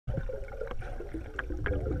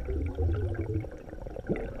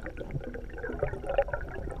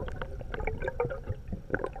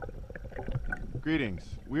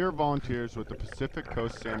Greetings. We are volunteers with the Pacific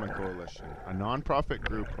Coast Salmon Coalition, a nonprofit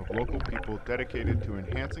group of local people dedicated to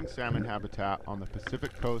enhancing salmon habitat on the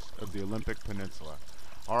Pacific coast of the Olympic Peninsula.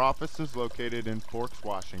 Our office is located in Forks,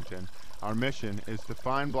 Washington. Our mission is to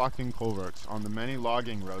find blocking culverts on the many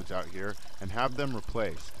logging roads out here and have them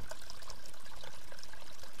replaced.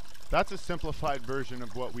 That's a simplified version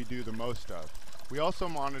of what we do the most of. We also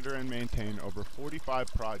monitor and maintain over 45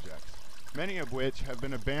 projects, many of which have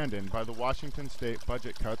been abandoned by the Washington State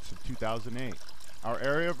budget cuts of 2008. Our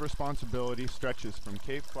area of responsibility stretches from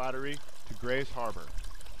Cape Flattery to Grays Harbor.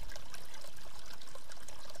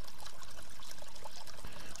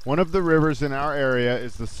 One of the rivers in our area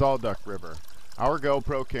is the Sol Duc River. Our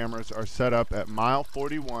GoPro cameras are set up at mile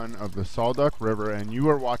 41 of the Sol Duc River, and you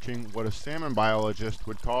are watching what a salmon biologist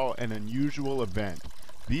would call an unusual event.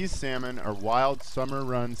 These salmon are wild summer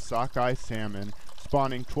run sockeye salmon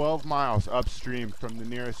spawning 12 miles upstream from the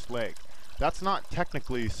nearest lake. That's not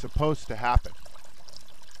technically supposed to happen.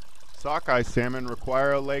 Sockeye salmon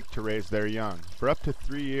require a lake to raise their young for up to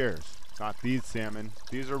 3 years. Not these salmon,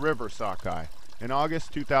 these are river sockeye. In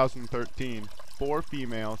August 2013, 4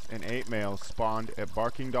 females and 8 males spawned at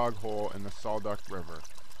Barking Dog Hole in the Sol Duc River.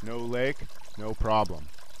 No lake, no problem.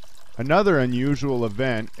 Another unusual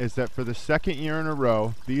event is that for the second year in a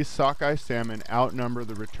row, these sockeye salmon outnumber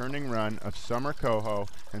the returning run of summer coho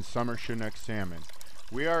and summer Chinook salmon.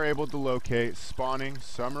 We are able to locate spawning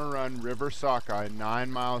summer run river sockeye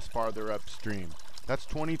 9 miles farther upstream. That's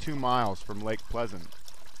 22 miles from Lake Pleasant.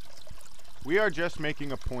 We are just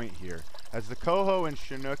making a point here. As the coho and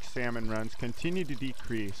Chinook salmon runs continue to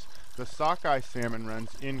decrease, the sockeye salmon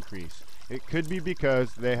runs increase. It could be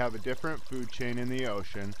because they have a different food chain in the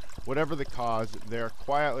ocean. Whatever the cause, they are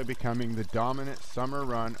quietly becoming the dominant summer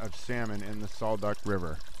run of salmon in the Sol Duc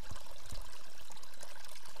River.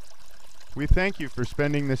 We thank you for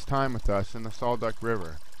spending this time with us in the Sol Duc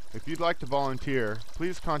River. If you'd like to volunteer,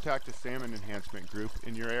 please contact a salmon enhancement group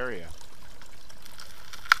in your area.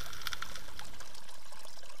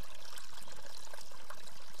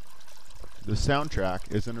 The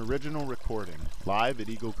soundtrack is an original recording, live at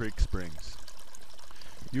Eagle Creek Springs.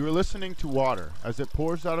 You are listening to water as it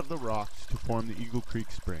pours out of the rocks to form the Eagle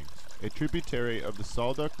Creek Springs, a tributary of the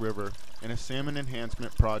Sol Duc River and a salmon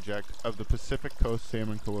enhancement project of the Pacific Coast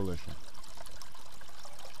Salmon Coalition.